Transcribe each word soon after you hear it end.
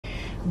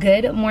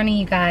Good morning,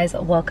 you guys.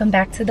 Welcome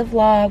back to the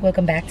vlog.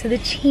 Welcome back to the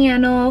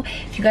channel.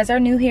 If you guys are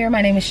new here,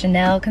 my name is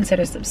Chanel.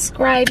 Consider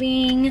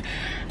subscribing.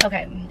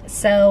 Okay,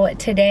 so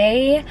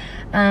today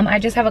I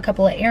just have a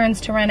couple of errands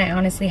to run. I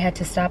honestly had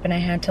to stop and I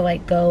had to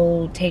like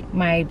go take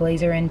my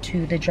blazer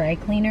into the dry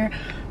cleaner,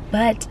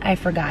 but I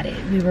forgot it.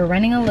 We were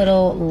running a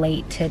little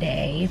late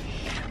today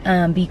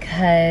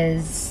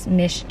because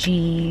Miss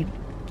G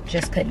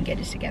just couldn't get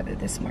it together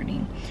this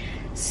morning.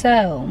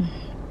 So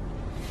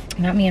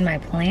not me and my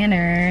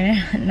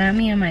planner. Not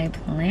me and my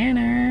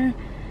planner.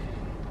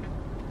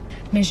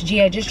 Miss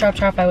G, I just dropped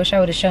her off. I wish I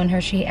would have shown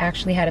her. She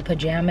actually had a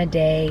pajama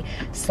day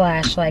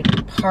slash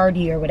like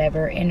party or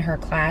whatever in her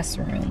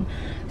classroom.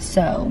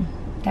 So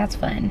that's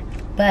fun.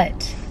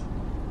 But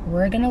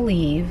we're gonna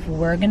leave.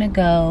 We're gonna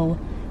go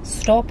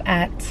stop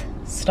at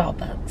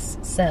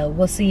Starbucks. So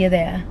we'll see you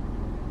there.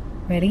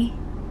 Ready?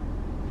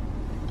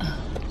 Oh,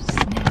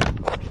 snap.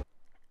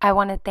 I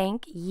want to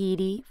thank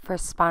Yeetie for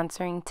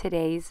sponsoring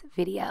today's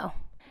video.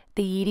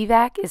 The Yeetie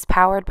Vac is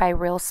powered by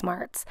Real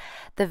Smarts.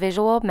 The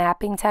visual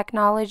mapping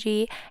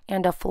technology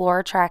and a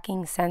floor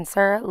tracking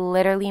sensor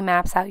literally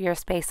maps out your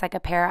space like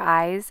a pair of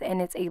eyes,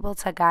 and it's able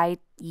to guide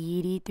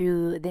Yeetie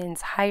through the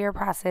entire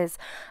process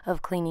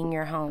of cleaning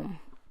your home.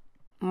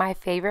 My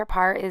favorite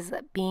part is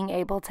being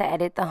able to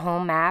edit the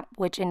home map,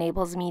 which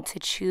enables me to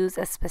choose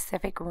a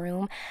specific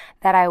room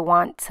that I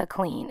want to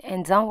clean.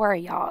 And don't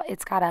worry, y'all,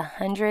 it's got a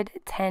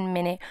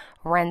 110-minute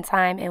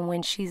runtime, and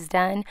when she's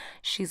done,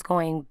 she's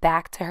going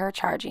back to her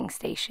charging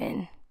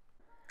station.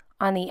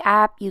 On the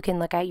app, you can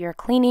look at your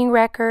cleaning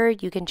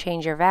record, you can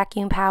change your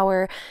vacuum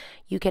power,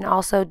 you can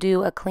also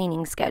do a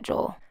cleaning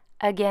schedule.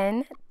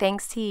 Again,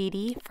 thanks to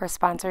Edie for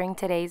sponsoring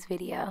today's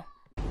video.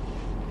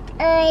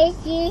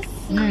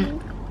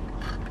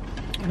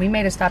 We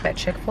made a stop at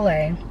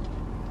Chick-fil-A.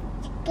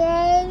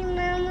 Okay,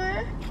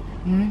 Mama.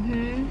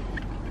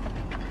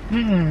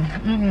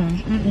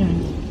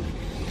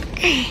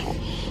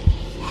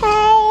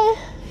 Hey.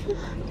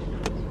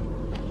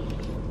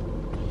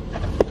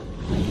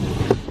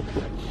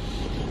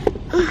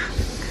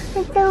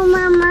 Hello,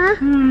 Mama.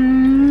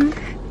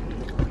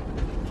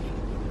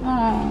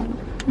 Oh,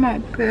 my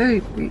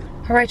baby.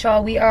 All right,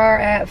 y'all, we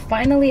are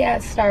finally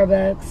at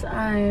Starbucks.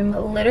 I'm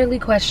literally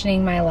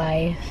questioning my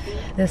life.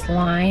 This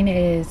line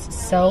is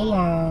so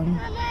long.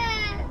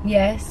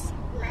 Yes?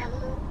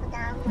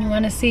 You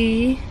want to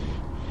see?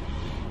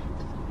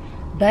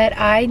 But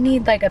I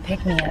need like a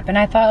pick-me-up. And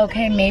I thought,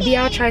 okay, maybe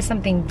I'll try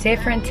something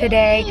different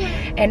today.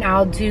 And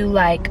I'll do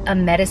like a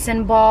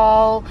medicine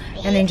ball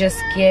and then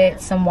just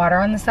get some water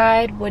on the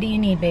side. What do you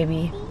need,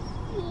 baby?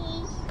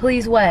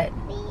 Please what?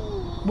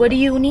 What do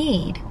you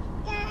need?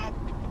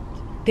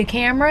 The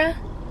camera?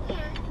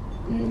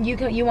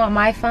 You want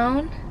my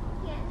phone?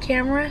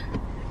 Camera?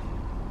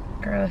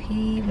 Girl,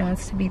 he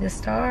wants to be the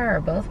star, or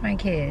both my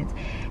kids.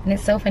 And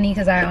it's so funny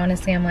because I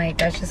honestly am like,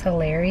 that's just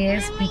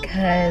hilarious,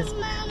 because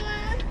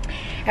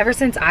ever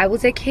since I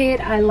was a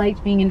kid, I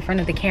liked being in front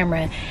of the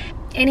camera.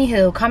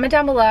 Anywho, comment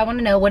down below. I want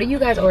to know, what are you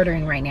guys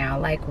ordering right now?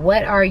 Like,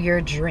 what are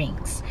your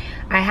drinks?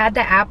 I had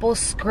the apple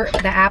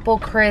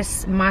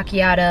crisp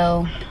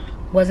macchiato.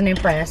 Wasn't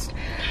impressed.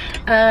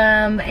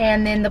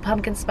 And then the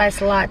pumpkin spice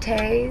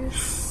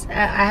lattes.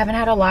 I haven't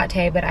had a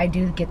latte, but I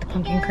do get the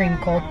pumpkin cream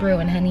cold brew.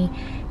 And honey,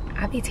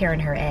 I be tearing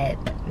her at.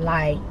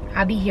 Like,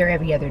 I be here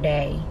every other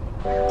day.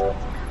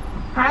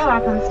 Hi,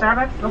 welcome to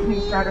Starbucks. What can we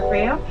start for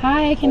you?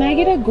 Hi, can I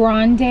get a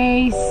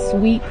grande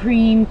sweet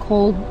cream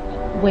cold?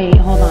 Wait,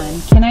 hold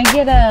on. Can I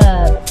get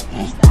a?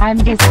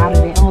 I'm just out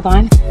of it. Hold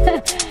on.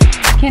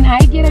 Can I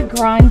get a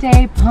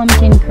grande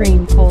pumpkin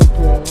cream cold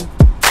brew?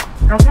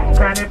 Okay,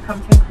 grande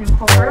pumpkin cream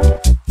cold brew.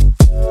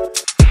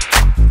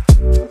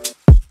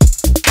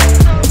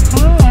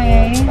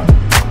 Hi.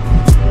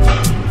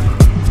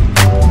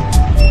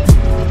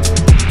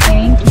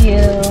 Thank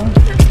you.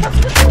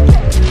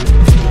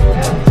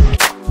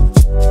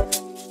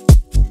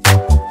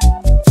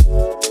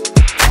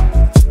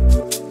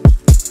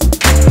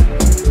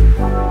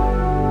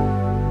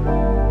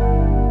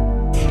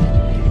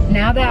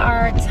 Now that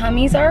our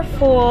tummies are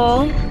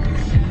full,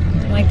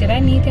 I'm like, did I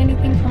need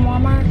anything from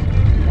Walmart?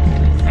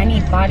 I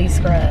need body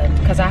scrub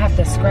because I have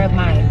to scrub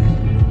my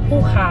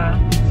hoo-ha.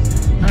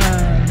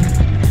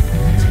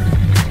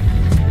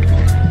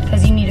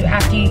 Because you need to,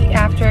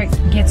 after it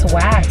gets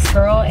waxed,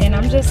 girl. And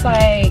I'm just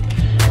like,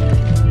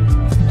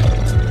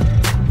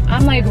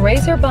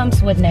 razor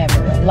bumps would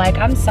never. Like,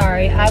 I'm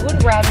sorry, I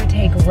would rather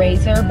take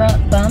razor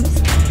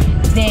bumps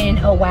than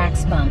a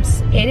wax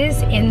bumps. It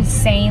is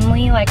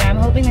insanely, like, I'm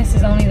hoping this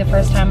is only the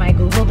first time I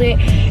googled it,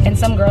 and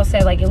some girl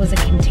said like it was a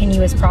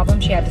continuous problem,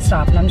 she had to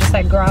stop, and I'm just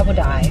like, girl, I will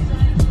die.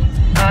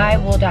 I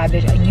will die,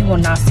 bitch. You will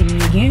not see me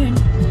again.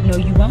 No,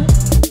 you won't.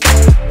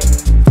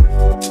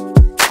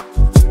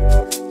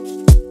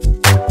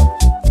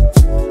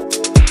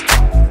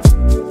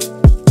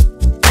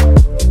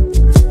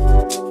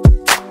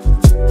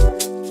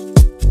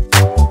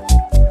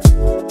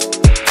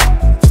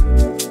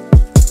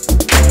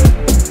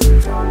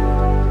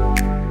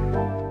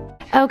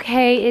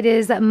 Okay, it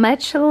is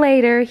much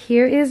later.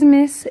 Here is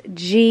Miss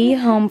G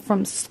home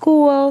from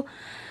school.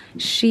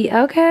 She,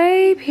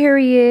 okay,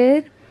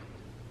 period.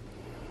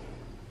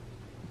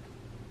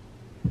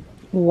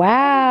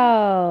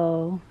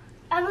 Wow.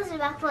 I was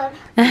about to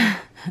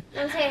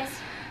I'm serious.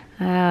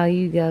 Oh,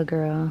 you go,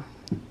 girl.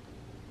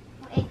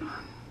 Wait.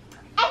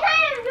 I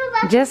can't do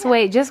that. Just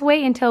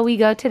wait until we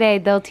go today.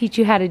 They'll teach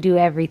you how to do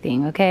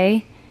everything,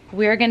 okay?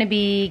 We're gonna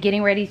be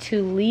getting ready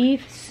to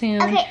leave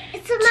soon. Okay,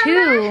 so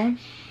Mama,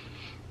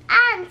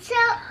 so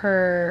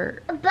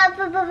her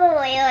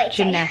wait,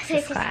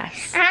 gymnastics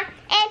class. And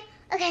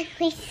okay,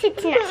 please sit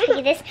down. Look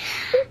at this.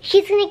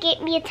 She's gonna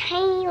get me a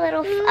tiny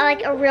little,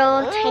 like a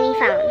real tiny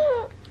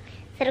phone.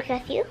 Is that okay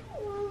with you?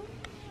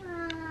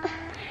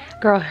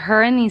 Girl,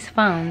 her and these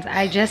phones.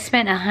 I just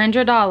spent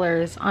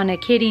 $100 on a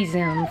kitty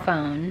Zoom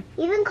phone.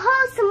 You can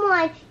call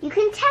someone. You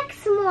can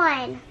text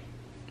someone.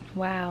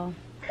 Wow,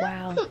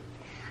 wow.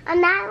 On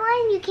that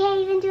one, you can't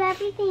even do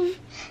everything.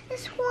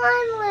 Just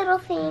one little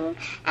thing,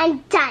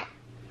 and done.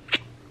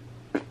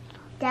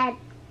 Dad,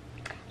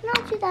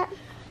 not do that.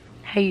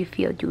 How you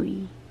feel,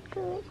 Dewey?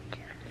 Good.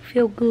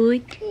 Feel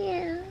good?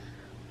 Yeah.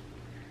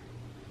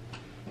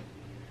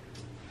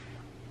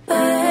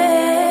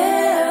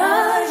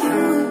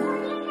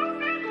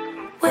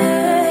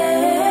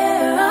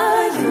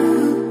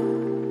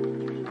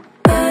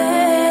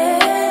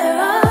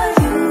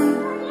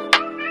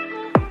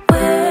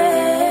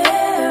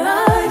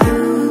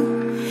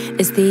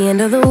 It's the end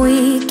of the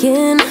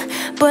weekend,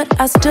 but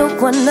I still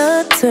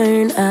wanna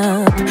turn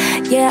up.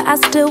 Yeah, I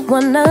still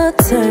wanna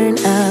turn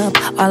up.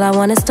 All I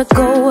want is to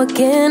go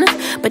again,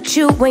 but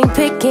you ain't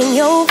picking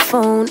your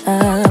phone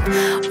up.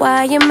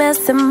 Why you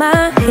messing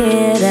my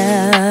head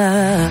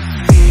up?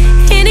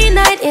 Any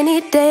night,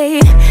 any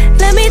day,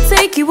 let me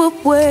take you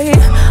away.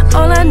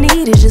 All I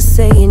need is just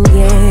saying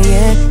yeah,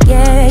 yeah,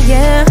 yeah,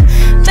 yeah.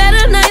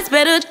 Better nights,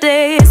 better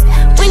days,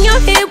 when you're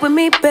here with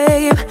me,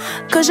 babe.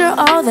 Cause you're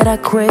all that I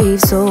crave,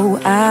 so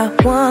I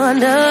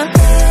wonder,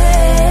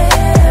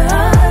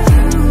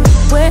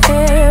 where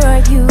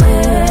are you?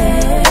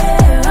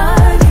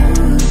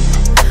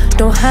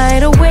 Don't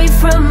hide away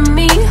from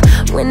me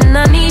when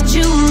I need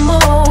you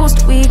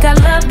most. We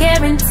got love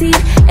guaranteed,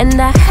 and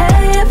I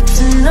have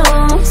to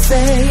know,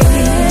 say,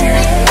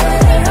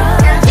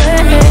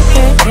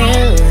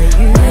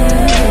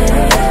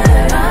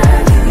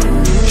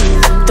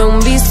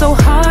 don't be so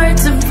hard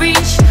to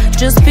reach,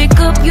 just pick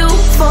up your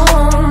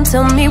phone.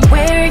 Tell me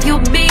where you'll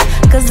be,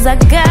 cause I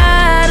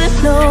gotta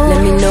know.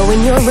 Let me know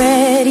when you're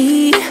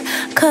ready,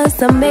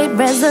 cause I made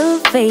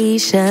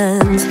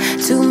reservations.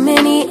 Too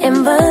many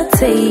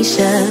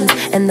invitations,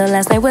 and the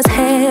last night was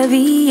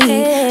heavy.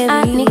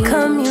 I need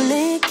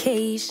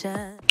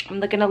communication. I'm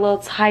looking a little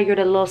tired,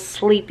 a little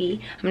sleepy.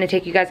 I'm gonna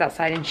take you guys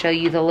outside and show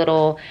you the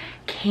little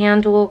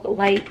candle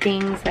light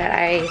things that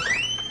I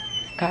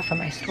got from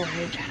my storage.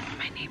 I don't want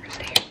my neighbors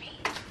to hear me.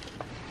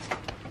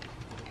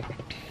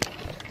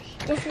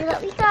 This is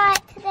what we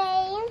got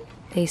today.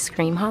 They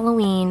scream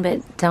Halloween,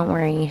 but don't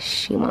worry,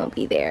 she won't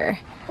be there.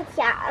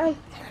 Yeah.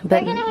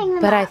 But, We're gonna hang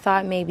them but I up.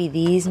 thought maybe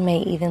these may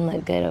even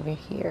look good over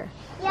here.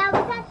 Yeah, we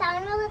thought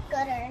that one would look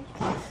gooder.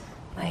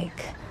 Like,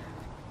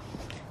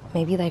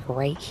 maybe like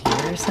right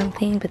here or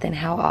something, but then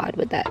how odd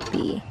would that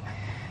be?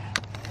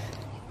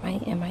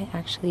 It might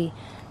actually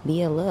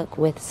be a look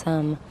with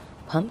some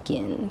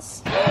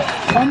pumpkins.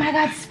 Oh my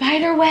god,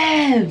 spider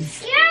webs!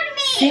 Scared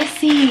me!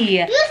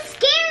 Sissy! You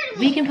scared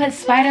me! We can put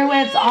spider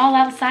webs all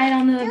outside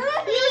on the... You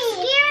scared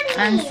me!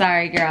 I'm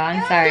sorry, girl,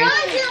 I'm sorry.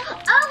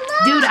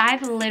 Dude,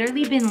 I've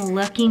literally been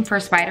looking for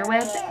spider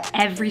webs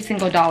every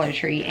single Dollar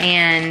Tree,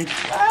 and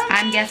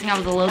I'm guessing I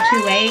was a little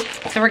too late.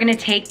 So we're gonna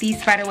take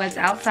these spider webs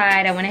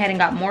outside. I went ahead and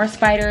got more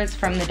spiders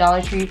from the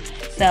Dollar Tree.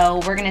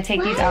 So we're gonna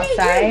take these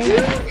outside.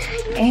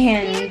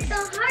 And It's a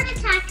heart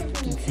attack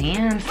of me.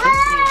 damn, so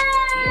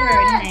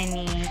scared,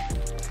 honey.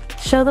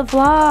 Show the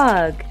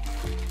vlog.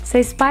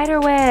 Say spider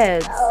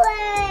webs.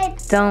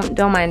 Don't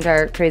mind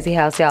our crazy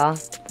house, y'all.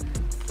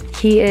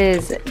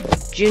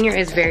 Junior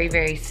is very,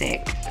 very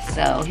sick.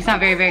 So he's not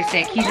very, very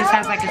sick. He just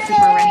has like a super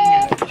runny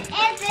nose.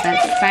 But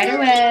spider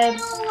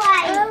webs.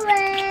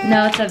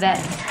 No, it's a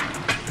vest.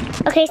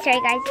 Okay, sorry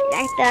guys.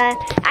 I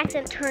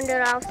accidentally turned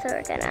it off, so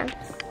we're gonna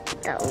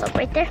look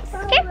right there.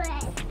 Okay.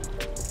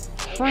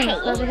 Come on,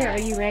 let's go over here. Are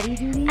you ready,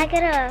 Judy? I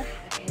gotta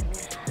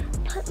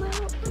put my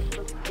little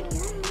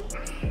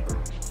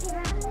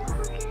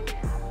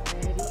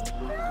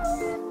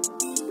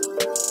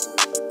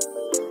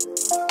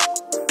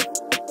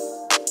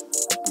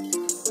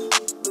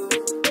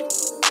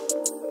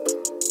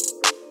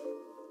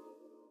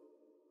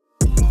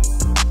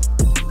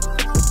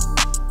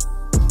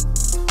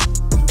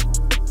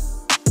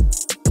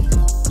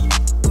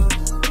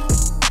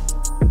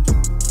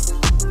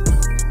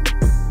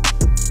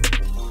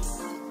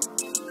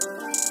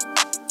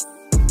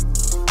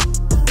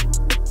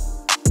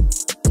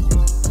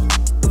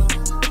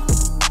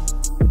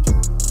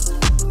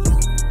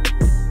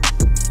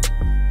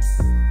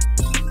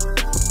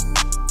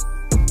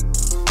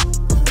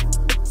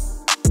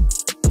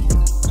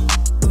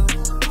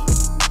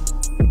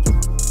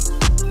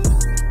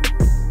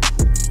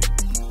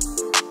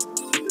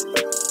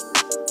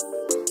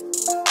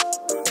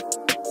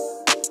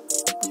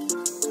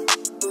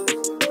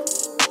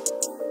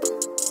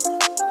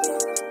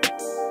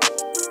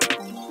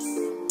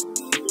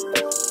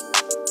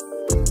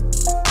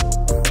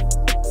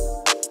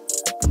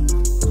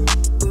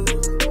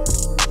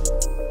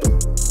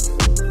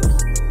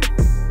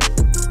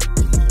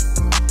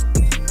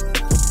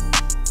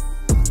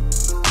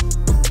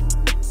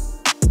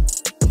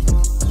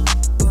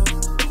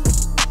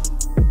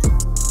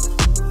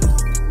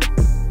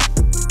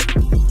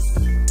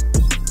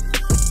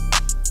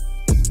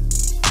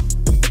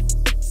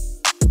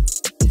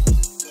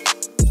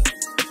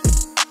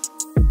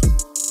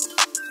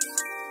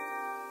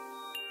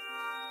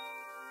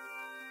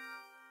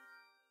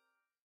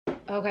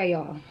Okay,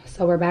 y'all,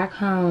 so we're back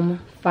home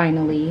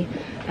finally.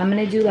 I'm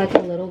gonna do like a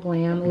little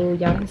glam. Ooh,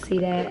 y'all didn't see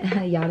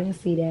that. Y'all didn't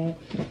see that.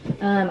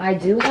 I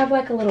do have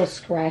like a little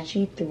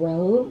scratchy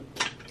throat,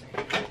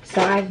 so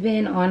I've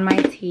been on my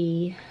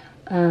tea.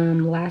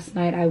 Last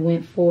night I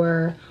went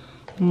for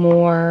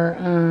more,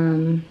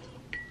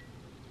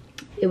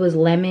 it was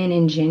lemon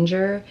and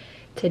ginger.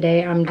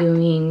 Today I'm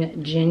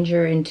doing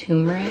ginger and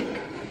turmeric.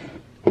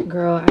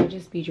 Girl, I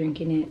just be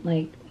drinking it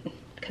like,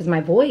 because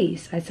my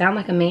voice, I sound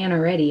like a man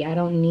already. I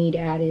don't need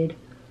added.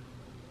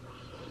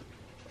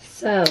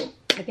 So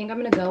I think I'm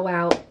gonna go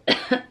out,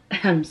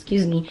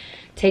 excuse me,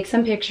 take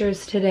some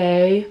pictures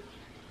today.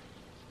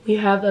 We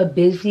have a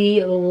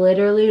busy,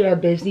 literally a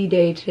busy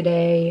day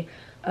today.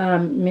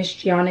 Miss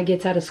Gianna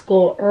gets out of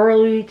school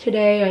early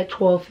today at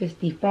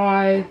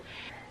 12:55.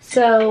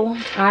 So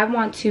I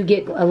want to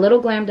get a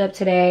little glammed up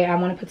today. I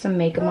want to put some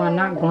makeup on,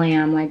 not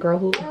glam. Like, girl,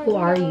 who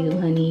are you,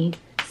 honey?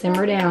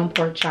 Simmer down,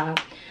 pork chop.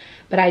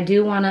 But I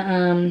do want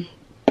to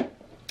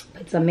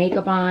put some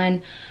makeup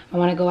on. I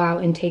want to go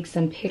out and take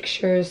some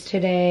pictures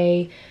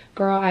today.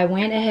 Girl, I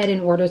went ahead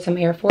and ordered some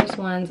Air Force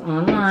Ones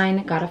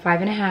online. Got a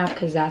 5.5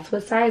 because that's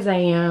what size I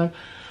am.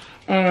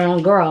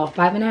 And girl,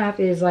 5.5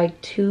 is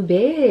like too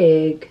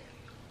big.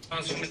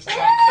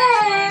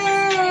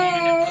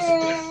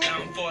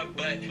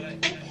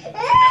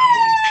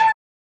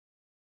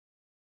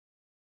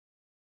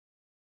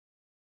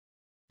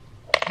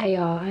 Hey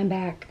y'all, I'm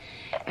back.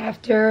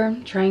 After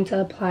trying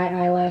to apply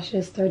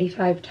eyelashes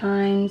 35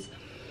 times,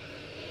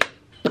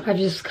 I've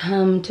just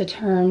come to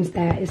terms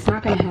that it's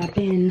not gonna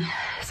happen.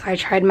 So I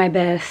tried my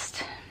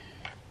best.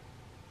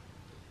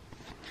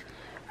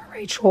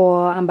 Alright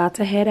y'all, I'm about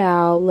to head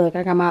out. Look,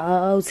 I got my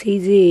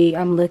OOTD.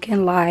 I'm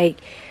looking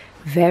like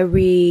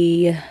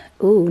very,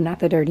 ooh, not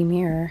the dirty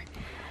mirror.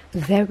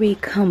 Very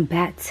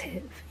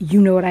combative.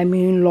 You know what I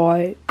mean,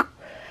 like.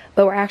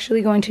 But we're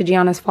actually going to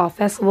Gianna's Fall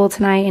Festival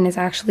tonight, and it's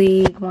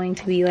actually going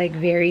to be like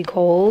very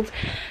cold.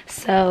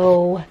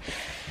 So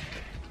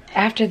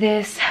after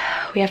this,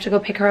 we have to go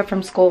pick her up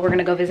from school. We're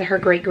gonna go visit her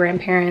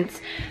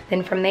great-grandparents.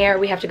 Then from there,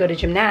 we have to go to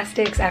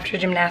gymnastics. After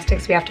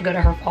gymnastics, we have to go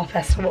to her fall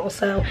festival.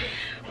 So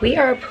we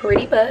are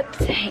pretty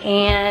booked,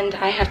 and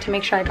I have to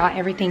make sure I got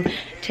everything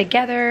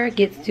together,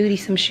 get Judy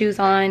some shoes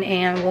on,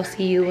 and we'll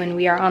see you when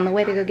we are on the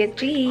way to go get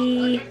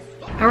G.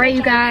 All right,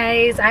 you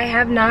guys, I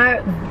have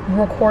not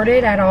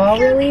recorded at all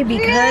really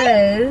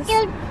because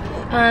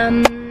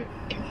I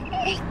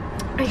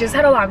just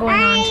had a lot going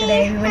on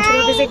today. We went to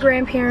go visit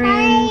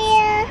grandparents.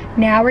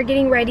 Now we're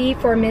getting ready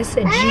for Miss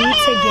G to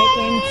get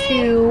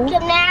into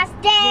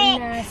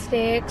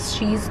gymnastics.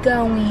 She's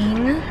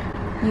going.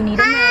 You need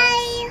a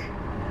nurse.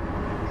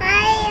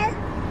 Hi.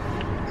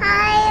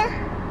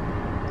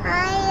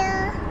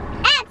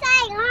 That's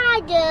like hi,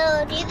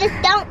 dude. You just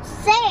don't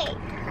say.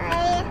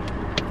 Hi.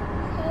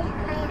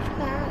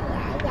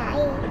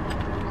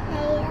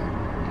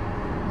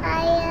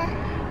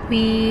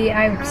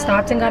 I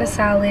stopped and got a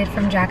salad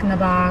from Jack in the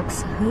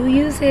Box. Who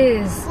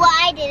uses? Well,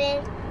 I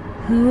didn't.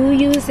 Who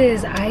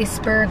uses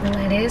iceberg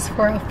lettuce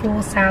for a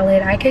full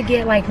salad? I could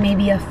get like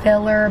maybe a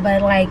filler,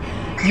 but like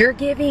you're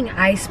giving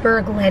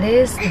iceberg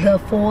lettuce the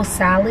full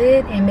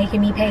salad and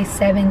making me pay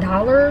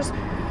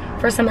 $7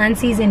 for some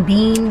unseasoned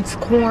beans,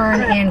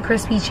 corn, and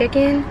crispy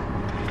chicken?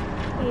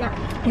 No.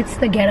 It's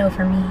the ghetto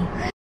for me.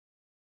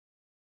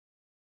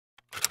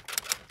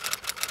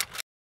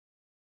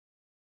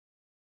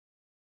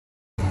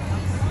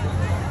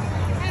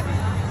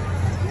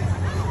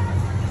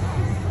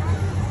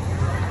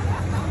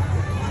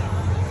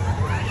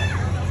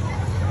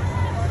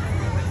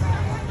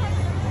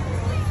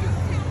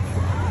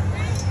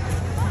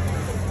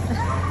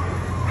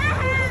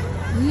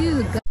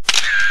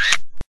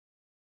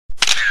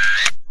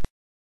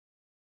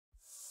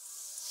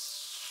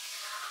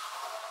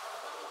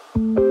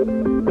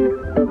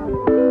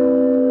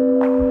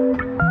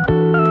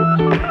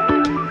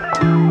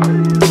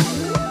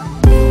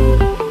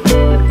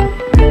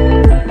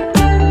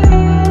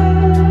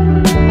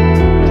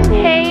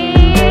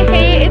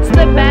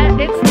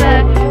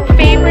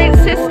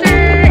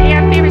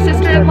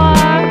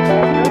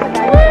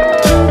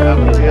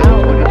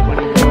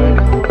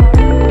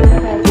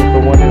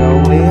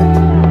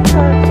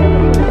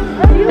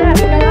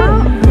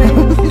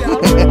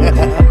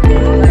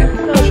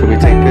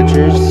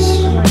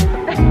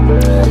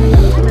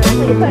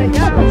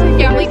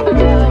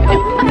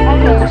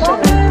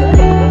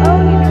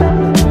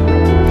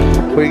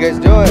 What are you guys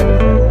doing?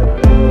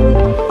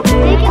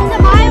 Making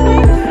some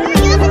islands.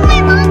 You're using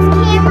my mom's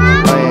camera?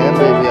 I am,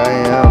 baby, I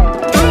am.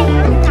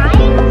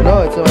 No,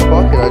 it's in my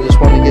pocket. I just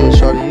want to get a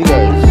shot of you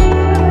guys.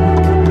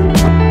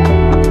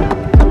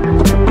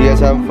 You guys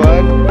having fun?